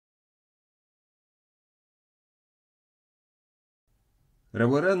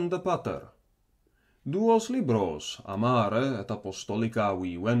Reverenda Pater, duos libros amare et apostolica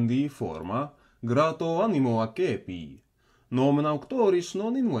vivendi forma grato animo accepi, nomen auctoris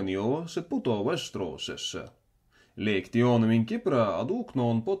non invenio sed puto vestros esse. Lectionem in Cypra aduc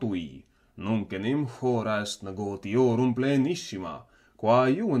non potui, nunc enim fora est negotiorum plenissima,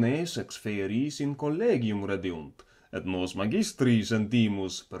 quae juvenes ex feris in collegium rediunt, et nos magistri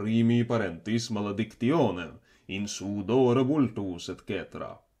sentimus primi parentis maledictionem, in sudore vultus et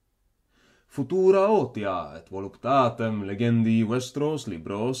cetera. Futura otia et voluptatem legendi vestros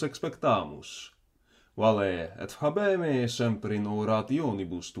libros expectamus. Vale et habeme semper in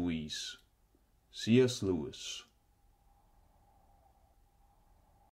orationibus tuis. C.S. Lewis.